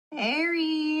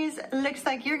looks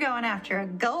like you're going after a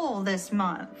goal this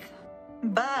month,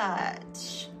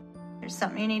 but there's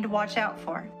something you need to watch out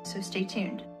for, so stay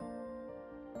tuned.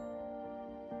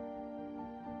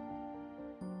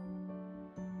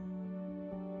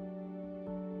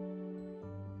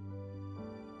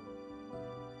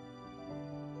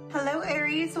 Hello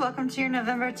Aries, welcome to your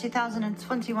November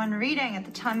 2021 reading. At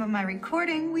the time of my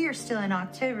recording, we are still in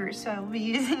October, so I will be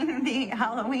using the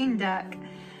Halloween deck.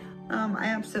 I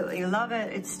absolutely love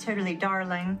it. It's totally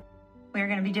darling. We are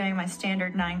going to be doing my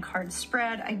standard 9-card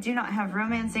spread. I do not have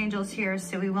romance angels here,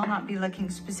 so we will not be looking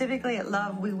specifically at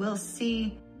love. We will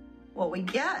see what we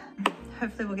get.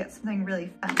 Hopefully we'll get something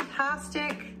really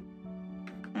fantastic,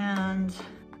 and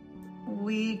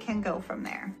we can go from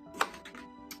there.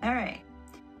 All right.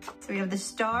 So we have the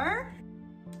Star,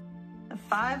 the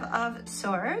 5 of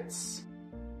Swords,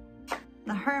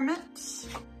 the Hermit,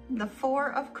 the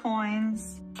 4 of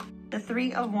Coins, the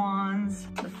 3 of Wands,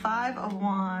 the 5 of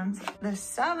Wands, the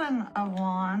 7 of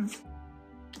Wands,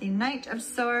 the Knight of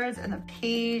Swords, and the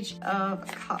Page of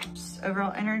Cups.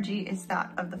 Overall energy is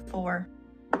that of the 4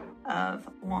 of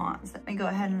Wands. Let me go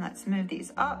ahead and let's move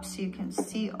these up so you can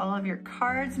see all of your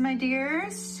cards, my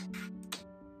dears.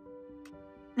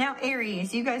 Now,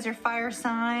 Aries, you guys are fire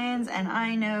signs, and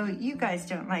I know you guys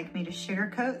don't like me to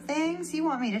sugarcoat things. You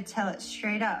want me to tell it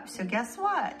straight up. So guess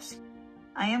what?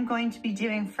 I am going to be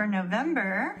doing for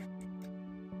November,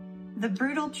 the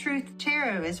Brutal Truth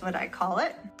Tarot is what I call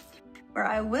it, where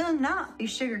I will not be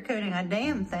sugarcoating a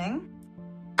damn thing.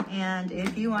 And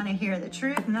if you want to hear the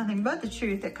truth, nothing but the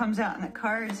truth that comes out in the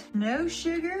cards, no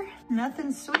sugar,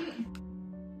 nothing sweet,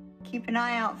 keep an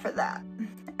eye out for that.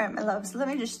 All right, my loves, let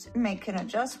me just make an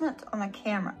adjustment on the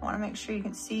camera. I want to make sure you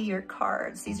can see your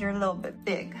cards. These are a little bit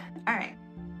big. All right.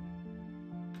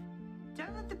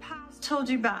 Don't let the past hold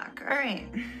you back. All right.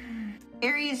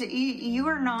 Aries, you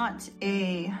are not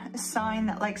a sign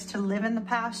that likes to live in the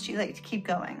past. You like to keep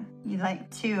going. You like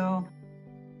to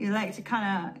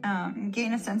kind of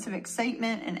gain a sense of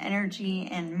excitement and energy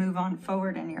and move on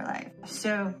forward in your life.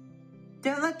 So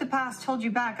don't let the past hold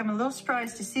you back. I'm a little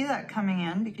surprised to see that coming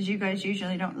in because you guys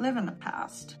usually don't live in the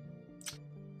past.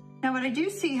 Now, what I do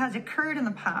see has occurred in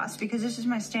the past, because this is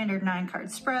my standard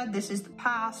 9-card spread. This is the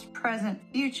past, present,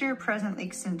 future. Present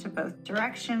leaks into both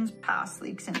directions. Past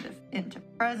leaks into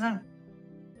present.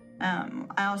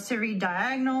 I also read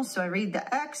diagonal, so I read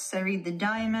the X, I read the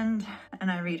diamond,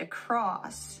 and I read a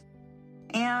cross.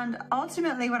 And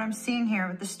ultimately what I'm seeing here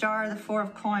with the Star, the 4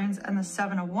 of Coins, and the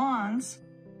 7 of Wands,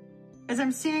 is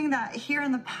I'm seeing that here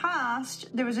in the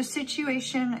past, there was a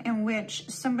situation in which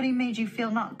somebody made you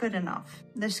feel not good enough.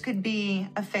 This could be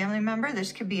a family member,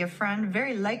 this could be a friend,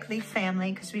 very likely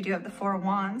family, because we do have the 4 of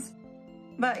Wands,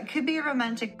 but it could be a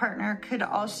romantic partner, could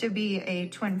also be a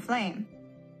twin flame.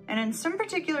 And in some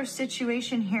particular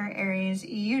situation here, Aries,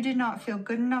 you did not feel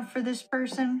good enough for this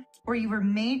person, or you were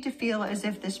made to feel as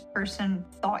if this person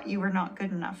thought you were not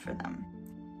good enough for them.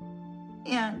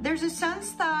 And there's a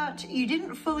sense that you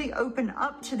didn't fully open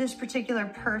up to this particular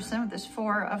person with this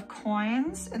 4 of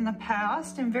Coins in the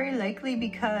past, and very likely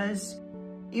because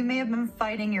you may have been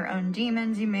fighting your own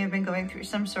demons, you may have been going through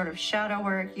some sort of shadow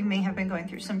work, you may have been going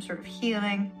through some sort of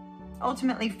healing,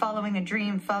 ultimately following a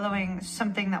dream, following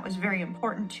something that was very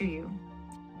important to you,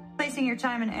 placing your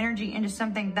time and energy into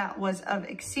something that was of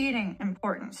exceeding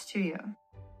importance to you.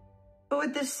 But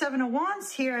with this 7 of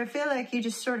Wands here, I feel like you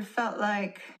just sort of felt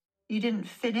like you didn't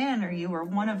fit in, or you were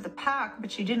one of the pack,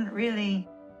 but you didn't really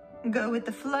go with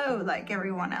the flow like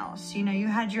everyone else. You know, you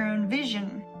had your own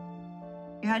vision.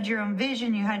 You had your own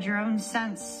vision, you had your own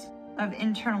sense of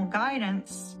internal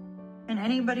guidance, and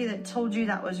anybody that told you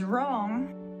that was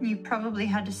wrong, you probably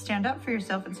had to stand up for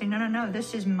yourself and say, no, no, no,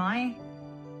 this is my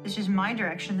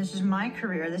direction, this is my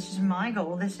career, this is my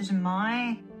goal, this is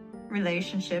my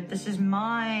relationship, this is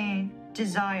my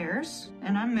desires,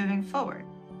 and I'm moving forward.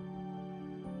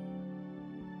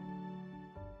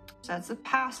 So that's the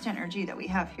past energy that we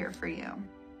have here for you.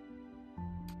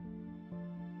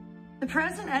 The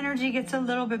present energy gets a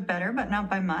little bit better, but not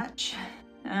by much.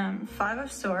 5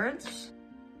 of Swords,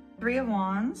 3 of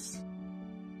Wands,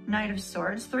 Knight of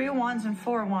Swords. 3 of Wands and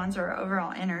 4 of Wands are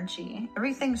overall energy.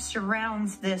 Everything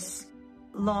surrounds this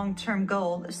long-term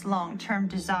goal, this long-term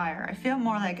desire. I feel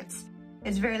more like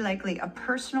it's very likely a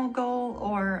personal goal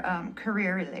or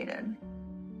career-related.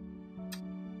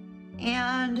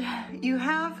 And you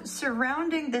have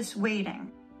surrounding this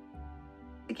waiting.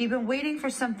 Like you've been waiting for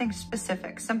something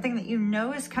specific, something that you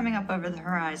know is coming up over the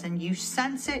horizon. You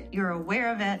sense it, you're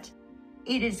aware of it.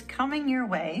 It is coming your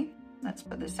way. Let's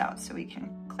put this out so we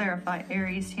can clarify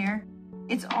Aries here.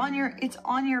 It's on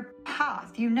your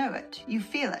path. You know it, you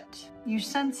feel it, you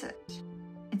sense it.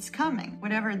 It's coming,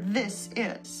 whatever this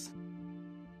is.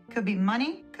 Could be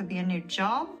money, could be a new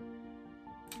job.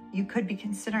 You could be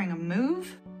considering a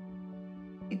move.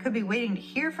 You could be waiting to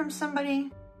hear from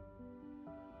somebody.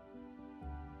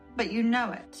 But you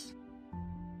know it.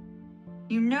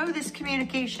 You know this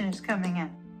communication is coming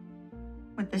in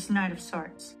with this Knight of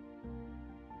Swords.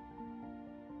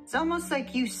 It's almost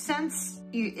like you sense,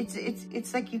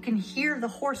 it's like you can hear the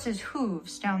horse's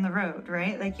hooves down the road,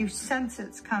 right? Like you sense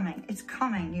it's coming,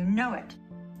 you know it.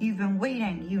 You've been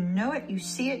waiting, you know it, you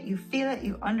see it, you feel it,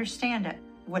 you understand it.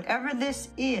 Whatever this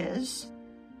is,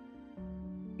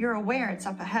 you're aware it's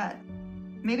up ahead.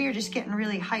 Maybe you're just getting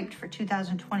really hyped for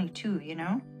 2022, you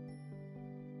know?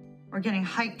 Or getting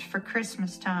hyped for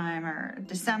Christmas time or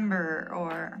December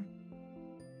or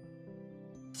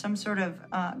some sort of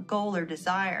goal or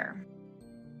desire.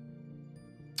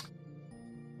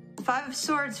 Five of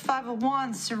Swords, Five of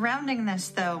Wands surrounding this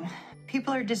though.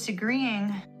 People are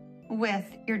disagreeing with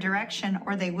your direction,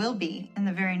 or they will be in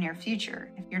the very near future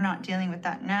if you're not dealing with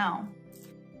that now.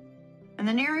 In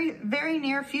the very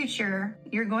near future,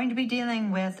 you're going to be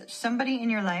dealing with somebody in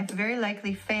your life, very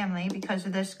likely family because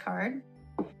of this card.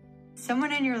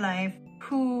 Someone in your life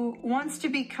who wants to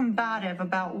be combative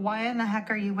about why in the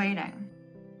heck are you waiting?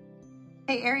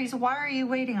 Hey Aries, why are you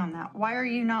waiting on that? Why are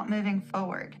you not moving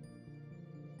forward?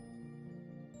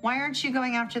 Why aren't you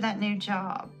going after that new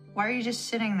job? Why are you just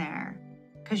sitting there?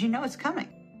 Because you know it's coming,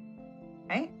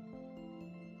 right?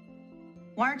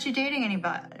 Why aren't you dating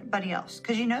anybody else?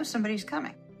 Because you know somebody's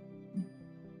coming.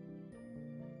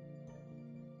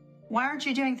 Why aren't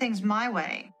you doing things my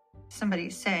way?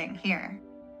 Somebody's saying here.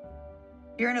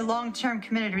 You're in a long-term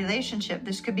committed relationship.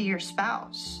 This could be your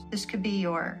spouse. This could be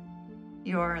your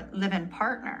live-in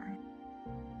partner.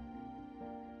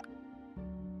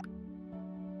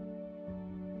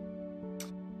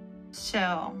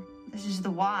 So this is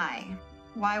the why.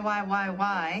 Why?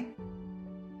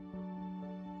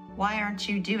 Why aren't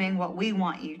you doing what we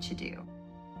want you to do?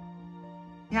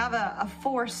 You have a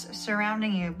force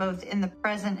surrounding you, both in the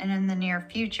present and in the near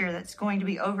future, that's going to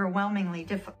be overwhelmingly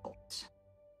difficult.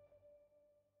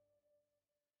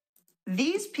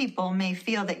 These people may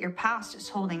feel that your past is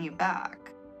holding you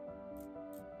back.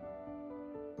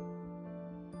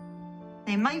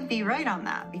 They might be right on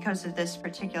that because of this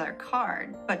particular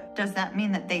card, but does that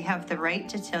mean that they have the right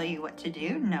to tell you what to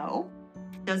do? No.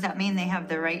 Does that mean they have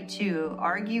the right to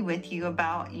argue with you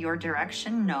about your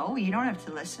direction? No, you don't have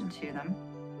to listen to them.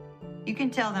 You can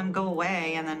tell them go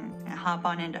away and then hop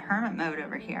on into hermit mode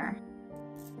over here.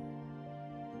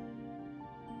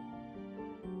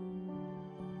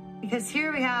 Because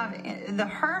here we have the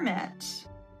hermit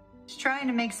is trying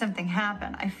to make something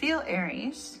happen. I feel,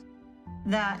 Aries,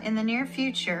 that in the near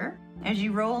future, as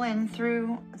you roll in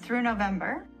through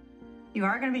November, you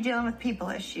are going to be dealing with people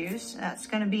issues. That's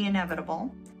going to be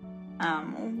inevitable.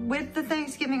 With the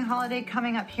Thanksgiving holiday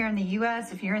coming up here in the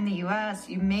U.S., if you're in the U.S.,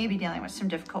 you may be dealing with some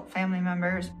difficult family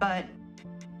members. But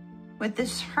with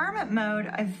this hermit mode,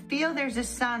 I feel there's a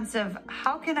sense of,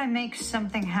 how can I make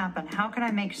something happen? How can I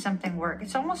make something work?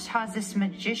 It almost has this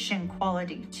magician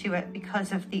quality to it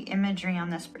because of the imagery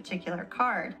on this particular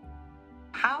card.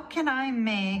 How can I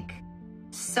make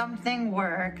something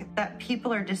work that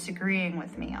people are disagreeing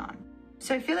with me on?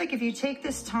 So I feel like if you take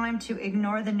this time to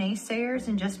ignore the naysayers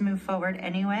and just move forward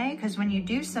anyway, because when you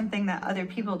do something that other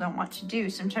people don't want to do,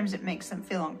 sometimes it makes them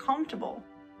feel uncomfortable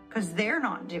because they're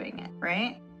not doing it,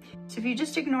 right? So if you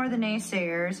just ignore the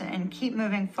naysayers and keep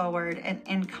moving forward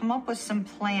and come up with some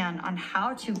plan on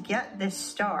how to get this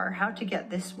star, how to get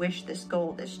this wish, this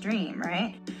goal, this dream,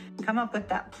 right? Come up with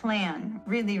that plan,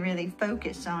 really, really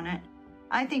focus on it.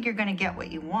 I think you're going to get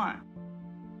what you want.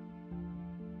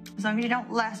 As long as you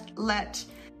don't let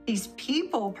these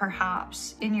people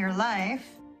perhaps in your life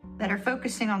that are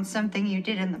focusing on something you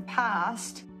did in the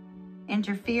past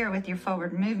interfere with your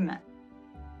forward movement.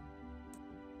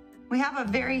 We have a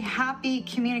very happy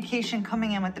communication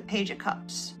coming in with the Page of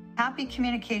Cups. Happy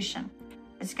communication.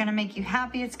 It's going to make you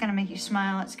happy. It's going to make you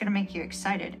smile. It's going to make you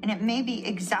excited. And it may be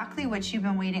exactly what you've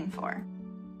been waiting for.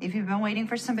 If you've been waiting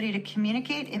for somebody to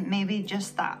communicate, it may be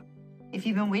just that. If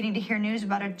you've been waiting to hear news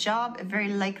about a job, it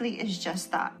very likely is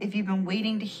just that. If you've been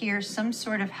waiting to hear some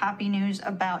sort of happy news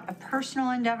about a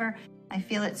personal endeavor, I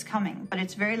feel it's coming. But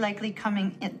it's very likely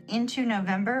coming into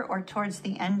November or towards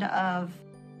the end of,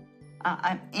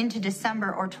 into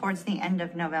December or towards the end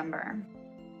of November.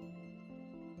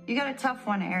 You got a tough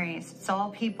one, Aries. It's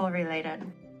all people related.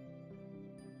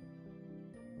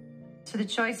 So the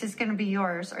choice is going to be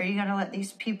yours. Are you going to let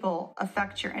these people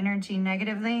affect your energy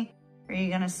negatively? Or are you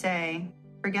going to say,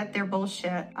 Forget their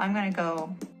bullshit. I'm gonna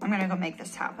go make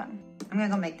this happen. I'm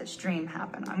gonna go make this dream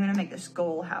happen. I'm gonna make this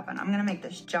goal happen. I'm gonna make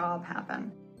this job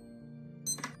happen.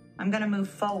 I'm gonna move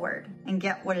forward and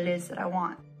get what it is that I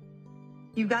want.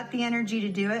 You've got the energy to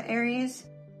do it, Aries.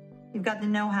 You've got the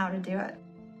know-how to do it.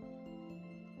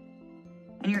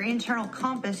 And your internal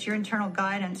compass, your internal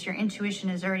guidance, your intuition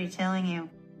is already telling you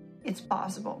it's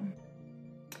possible.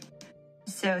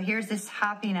 So here's this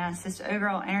happiness, this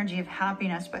overall energy of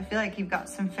happiness, but I feel like you've got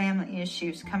some family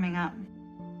issues coming up.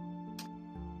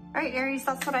 All right, Aries,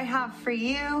 that's what I have for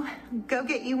you. Go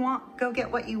get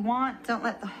what you want. Don't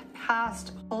let the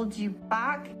past hold you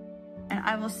back. And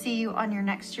I will see you on your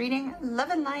next reading.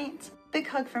 Love and light. Big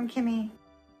hug from Kimmy.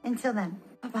 Until then,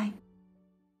 bye-bye.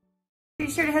 Be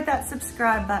sure to hit that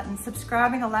subscribe button.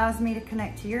 Subscribing allows me to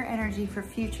connect to your energy for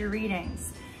future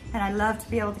readings. And I love to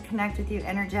be able to connect with you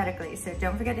energetically. So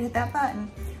don't forget to hit that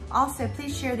button. Also,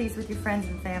 please share these with your friends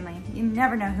and family. You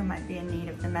never know who might be in need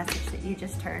of the message that you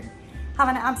just heard. Have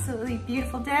an absolutely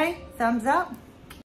beautiful day. Thumbs up.